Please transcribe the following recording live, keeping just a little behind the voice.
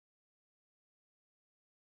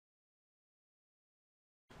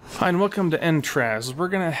Hi and welcome to Entraz. We're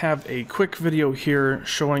going to have a quick video here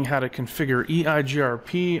showing how to configure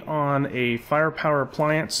EIGRP on a Firewpower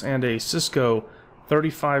appliance and a Cisco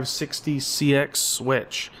 3560CX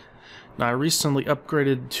switch. Now, I recently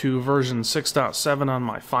upgraded to version 6.7 on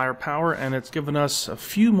my Firewpower, and it's given us a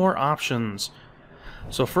few more options.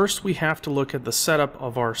 So first we have to look at the setup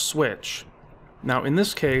of our switch. Now in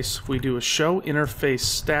this case, if we do a show interface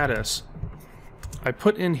status, I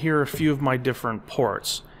put in here a few of my different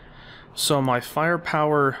ports. So my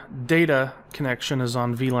Firewpower data connection is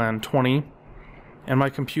on VLAN 20, and my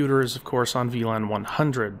computer is of course on VLAN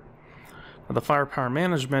 100. Now, the Firewpower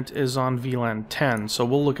management is on VLAN 10, so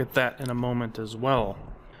we'll look at that in a moment as well.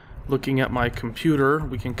 Looking at my computer,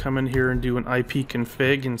 we can come in here and do an IP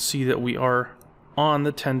config and see that we are on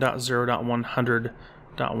the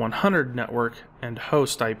 10.0.100.100 network and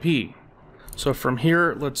host IP. So from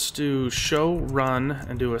here, let's do show run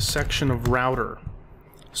and do a section of router.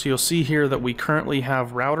 So you'll see here that we currently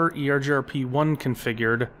have router EIGRP1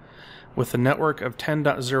 configured with a network of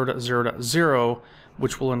 10.0.0.0,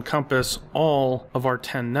 which will encompass all of our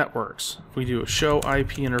 10 networks. If we do a show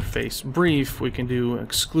IP interface brief, we can do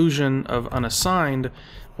exclusion of unassigned,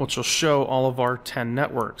 which will show all of our 10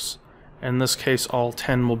 networks. In this case, all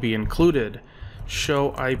 10 will be included.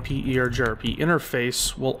 Show IP EIGRP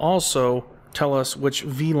interface will also tell us which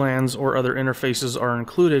VLANs or other interfaces are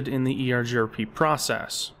included in the EIGRP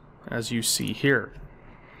process, as you see here.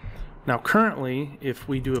 Now currently, if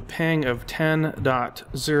we do a ping of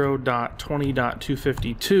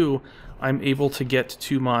 10.0.20.252, I'm able to get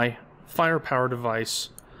to my Firewpower device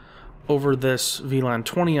over this VLAN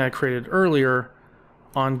 20 I created earlier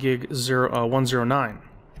on gig 109.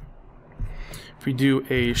 If we do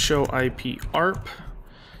a show IP ARP,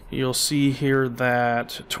 you'll see here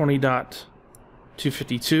that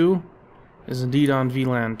 20.252 is indeed on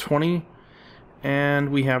VLAN 20,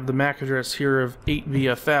 and we have the MAC address here of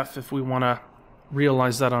 8BFF if we want to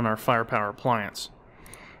realize that on our Firewpower appliance.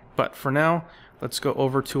 But for now, let's go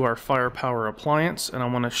over to our Firewpower appliance, and I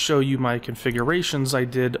want to show you my configurations I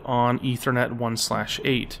did on Ethernet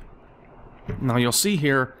 1/8. Now you'll see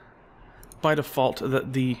here by default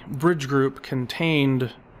that the bridge group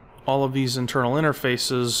contained all of these internal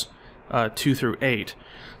interfaces 2 through 8.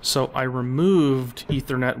 So I removed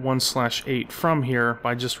Ethernet 1/8 from here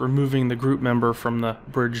by just removing the group member from the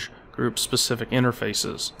bridge group specific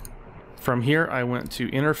interfaces. From here I went to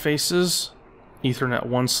interfaces, Ethernet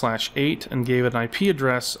 1/8, and gave it an IP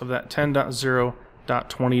address of that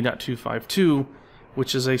 10.0.20.252,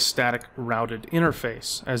 which is a static routed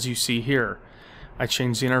interface, as you see here. I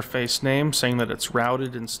changed the interface name, saying that it's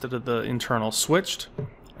routed instead of the internal switched,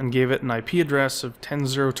 and gave it an IP address of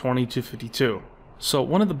 10.0.20.252. So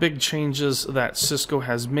one of the big changes that Cisco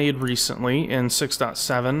has made recently in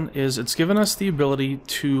 6.7 is it's given us the ability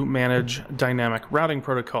to manage dynamic routing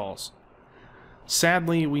protocols.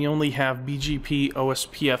 Sadly, we only have BGP,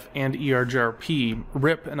 OSPF, and EIGRP.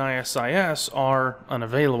 RIP and ISIS are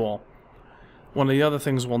unavailable. One of the other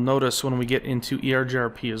things we'll notice when we get into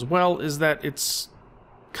EIGRP as well is that it's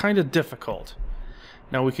kind of difficult.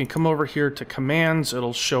 Now we can come over here to commands,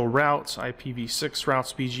 it'll show routes, IPv6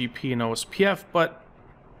 routes, BGP, and OSPF, but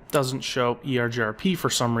doesn't show EIGRP for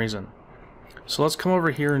some reason. So let's come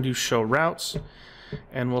over here and do show routes,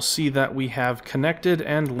 and we'll see that we have connected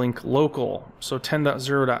and link local. So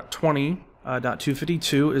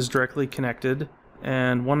 10.0.20.252 is directly connected,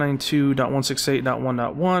 and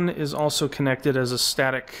 192.168.1.1 is also connected as a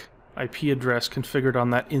static IP address configured on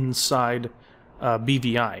that inside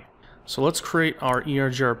BVI. So let's create our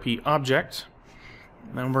EIGRP object,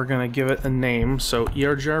 and we're going to give it a name, so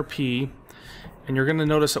EIGRP, and you're going to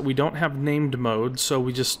notice that we don't have named mode, so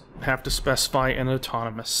we just have to specify an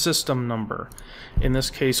autonomous system number. In this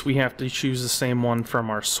case, we have to choose the same one from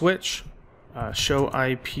our switch. Show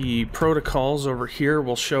IP protocols over here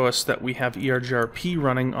will show us that we have EIGRP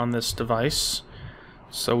running on this device,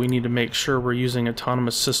 so we need to make sure we're using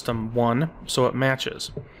autonomous system 1 so it matches.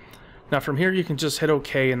 Now from here you can just hit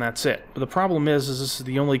OK and that's it. But the problem is this is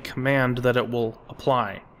the only command that it will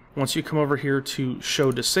apply. Once you come over here to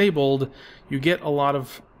show disabled, you get a lot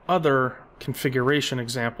of other configuration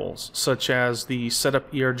examples, such as the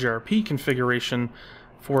setup EIGRP configuration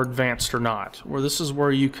for advanced or not, where this is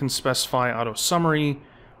where you can specify auto summary,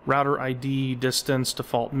 router ID, distance,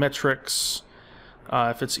 default metrics,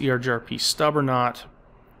 if it's EIGRP stub or not.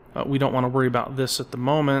 We don't want to worry about this at the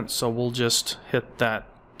moment, so we'll just hit that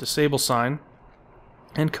disable sign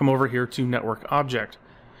and come over here to network object.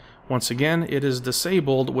 Once again, it is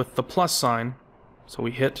disabled with the plus sign, so we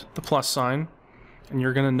hit the plus sign, and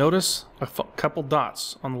you're going to notice a couple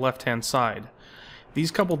dots on the left hand side.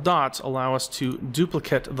 These couple dots allow us to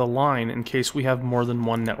duplicate the line in case we have more than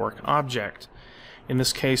one network object. In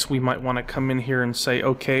this case, we might want to come in here and say,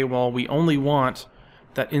 okay, well, we only want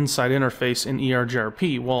that inside interface in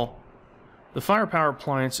EIGRP. Well, the Firepower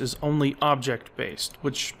appliance is only object-based,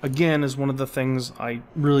 which, again, is one of the things I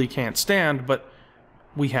really can't stand, but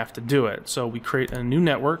we have to do it. So we create a new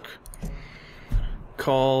network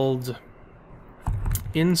called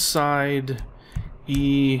inside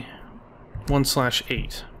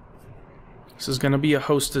E1/8. This is going to be a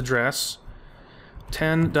host address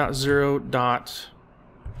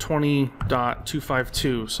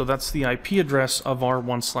 10.0.20.252. So that's the IP address of our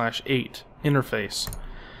 1/8 interface.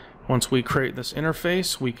 Once we create this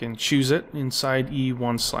interface, we can choose it inside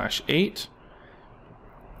E1/8.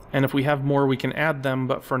 And if we have more, we can add them,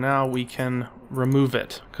 but for now we can remove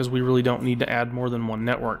it because we really don't need to add more than one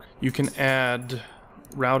network. You can add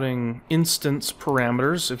routing instance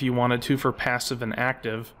parameters if you wanted to for passive and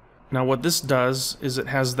active. Now what this does is it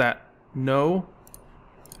has that no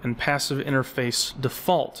and passive interface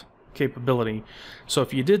default capability. So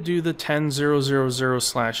if you did do the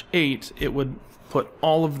 10.0.0/8, it would put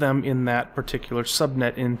all of them in that particular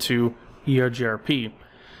subnet into EIGRP.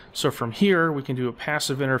 So from here, we can do a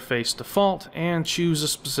passive interface default and choose a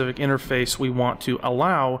specific interface we want to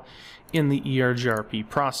allow in the EIGRP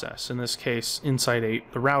process. In this case, inside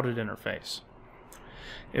 8, the routed interface.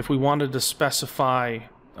 If we wanted to specify,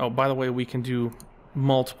 oh, by the way, we can do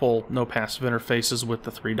multiple no passive interfaces with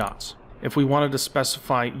the 3 dots. If we wanted to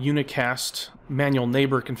specify unicast manual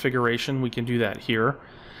neighbor configuration, we can do that here.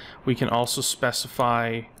 We can also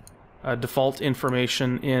specify default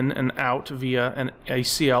information in and out via an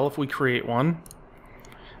ACL if we create one.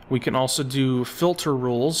 We can also do filter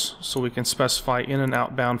rules, so we can specify in and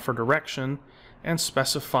outbound for direction, and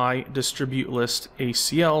specify distribute list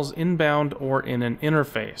ACLs inbound or in an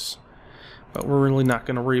interface. But we're really not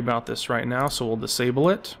going to worry about this right now, so we'll disable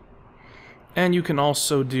it. And you can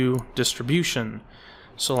also do distribution.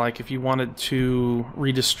 So like if you wanted to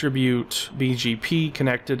redistribute BGP,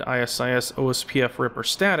 connected, ISIS, OSPF, RIP, or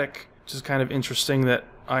static, which is kind of interesting that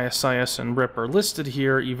ISIS and RIP are listed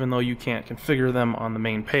here even though you can't configure them on the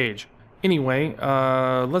main page. Anyway,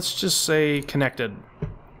 let's just say connected.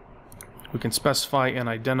 We can specify an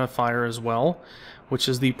identifier as well, which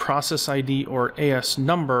is the process ID or AS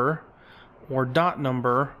number or dot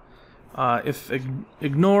number if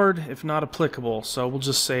ignored, if not applicable. So we'll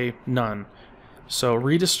just say none. So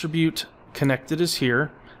redistribute connected is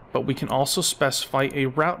here, but we can also specify a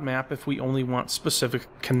route map if we only want specific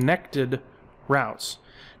connected routes.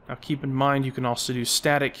 Now keep in mind you can also do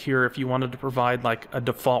static here if you wanted to provide like a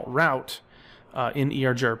default route in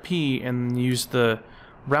EIGRP and use the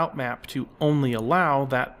route map to only allow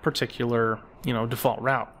that particular, default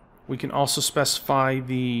route. We can also specify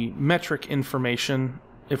the metric information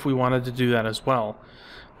if we wanted to do that as well.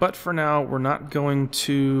 But for now, we're not going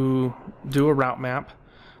to do a route map,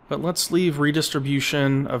 but let's leave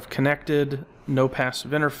redistribution of connected, no passive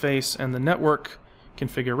interface, and the network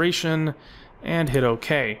configuration, and hit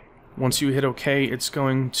OK. Once you hit OK, it's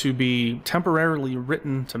going to be temporarily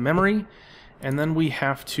written to memory, and then we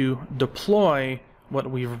have to deploy what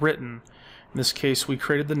we've written. In this case, we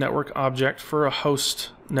created the network object for a host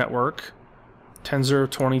network,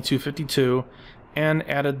 10.0.20.252, and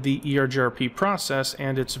added the EIGRP process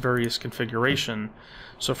and its various configuration.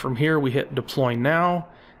 So from here we hit deploy now,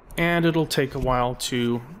 and it'll take a while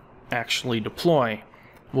to actually deploy.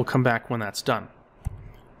 We'll come back when that's done.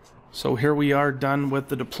 So here we are done with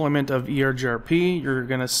the deployment of EIGRP. You're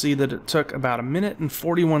going to see that it took about 1 minute and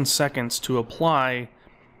 41 seconds to apply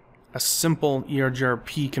a simple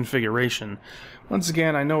EIGRP configuration. Once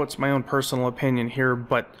again, I know it's my own personal opinion here,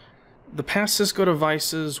 but the past Cisco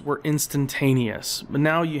devices were instantaneous, but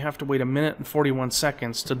now you have to wait 1 minute and 41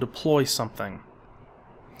 seconds to deploy something.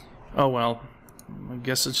 Oh well, I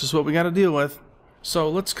guess it's just what we got to deal with. So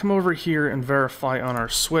let's come over here and verify on our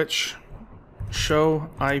switch. Show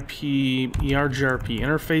IP EIGRP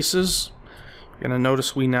interfaces. You're going to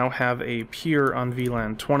notice we now have a peer on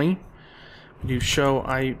VLAN 20. We do show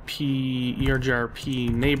IP EIGRP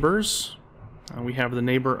neighbors. We have the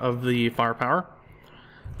neighbor of the Firepower.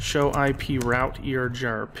 Show IP route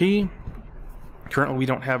EIGRP. Currently we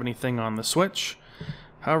don't have anything on the switch.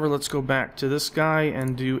 However, let's go back to this guy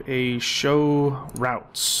and do a show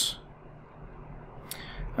routes.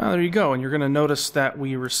 There you go, and you're going to notice that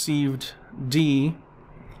we received D,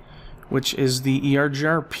 which is the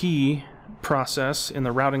EIGRP process in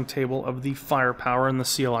the routing table of the Firepower in the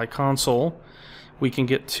CLI console. We can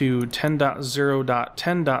get to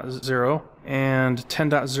 10.0.10.0 and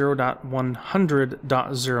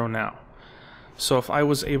 10.0.100.0 now. So if I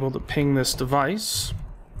was able to ping this device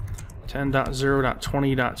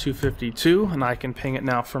 10.0.20.252, and I can ping it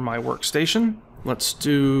now from my workstation. Let's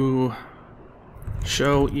do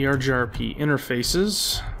show EIGRP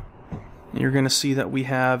interfaces. You're going to see that we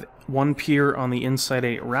have one peer on the inside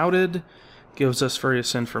 8 routed, gives us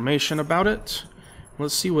various information about it.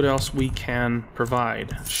 Let's see what else we can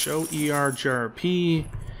provide. Show EIGRP.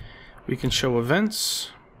 We can show events.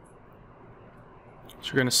 So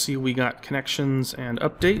you're going to see we got connections and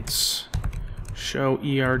updates. Show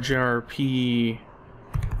EIGRP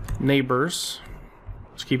neighbors.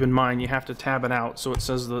 Just keep in mind you have to tab it out so it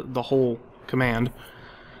says the whole command.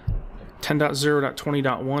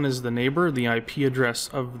 10.0.20.1 is the neighbor, the IP address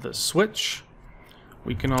of the switch.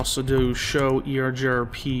 We can also do show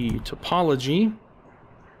EIGRP topology,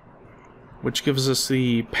 which gives us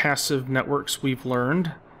the passive networks we've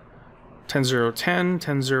learned. 10.0.10,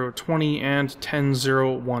 10.0.20, and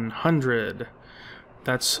 10.0.100.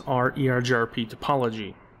 That's our EIGRP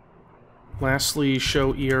topology. Lastly,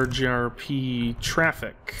 show EIGRP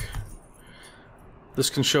traffic. This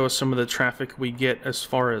can show us some of the traffic we get as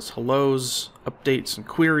far as hellos, updates and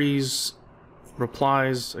queries,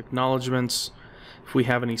 replies, acknowledgements, if we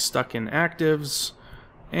have any stuck in actives,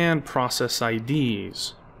 and process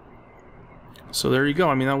IDs. So there you go.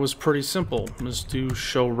 I mean, that was pretty simple. Just do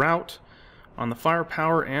show route on the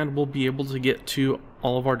Firewpower and we'll be able to get to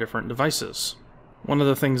all of our different devices. One of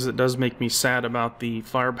the things that does make me sad about the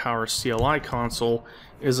Firewpower CLI console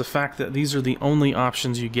is the fact that these are the only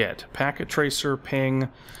options you get. Packet tracer, ping,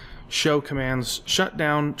 show commands,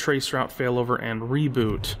 shutdown, traceroute, failover, and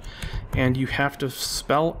reboot. And you have to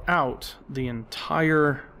spell out the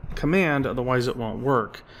entire command, otherwise it won't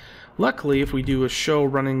work. Luckily, if we do a show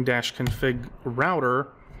running -config router,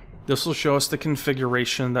 this will show us the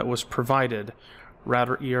configuration that was provided.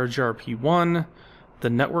 Router EIGRP1, the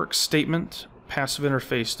network statement, passive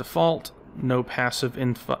interface default, no passive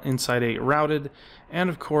inside 8 routed,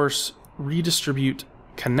 and of course redistribute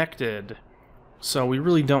connected. So we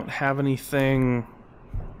really don't have anything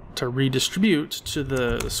to redistribute to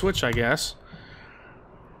the switch, I guess.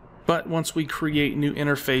 But once we create new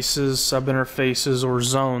interfaces, sub-interfaces, or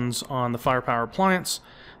zones on the Firewpower appliance,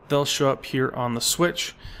 they'll show up here on the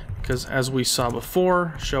switch, because as we saw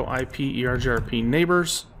before, show IP EIGRP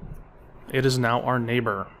neighbors, it is now our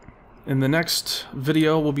neighbor. In the next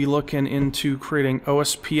video, we'll be looking into creating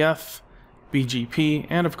OSPF, BGP,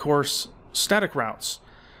 and of course, static routes.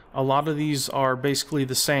 A lot of these are basically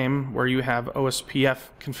the same, where you have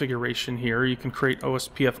OSPF configuration here. You can create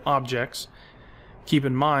OSPF objects. Keep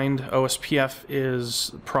in mind, OSPF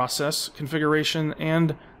is process configuration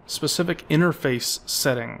and specific interface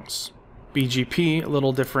settings. BGP, a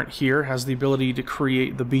little different here, has the ability to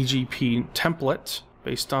create the BGP template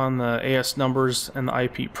based on the AS numbers and the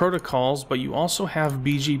IP protocols, but you also have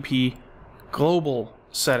BGP global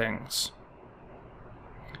settings.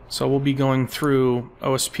 So we'll be going through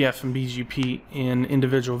OSPF and BGP in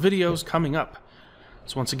individual videos coming up.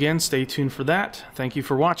 So once again, stay tuned for that. Thank you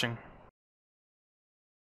for watching.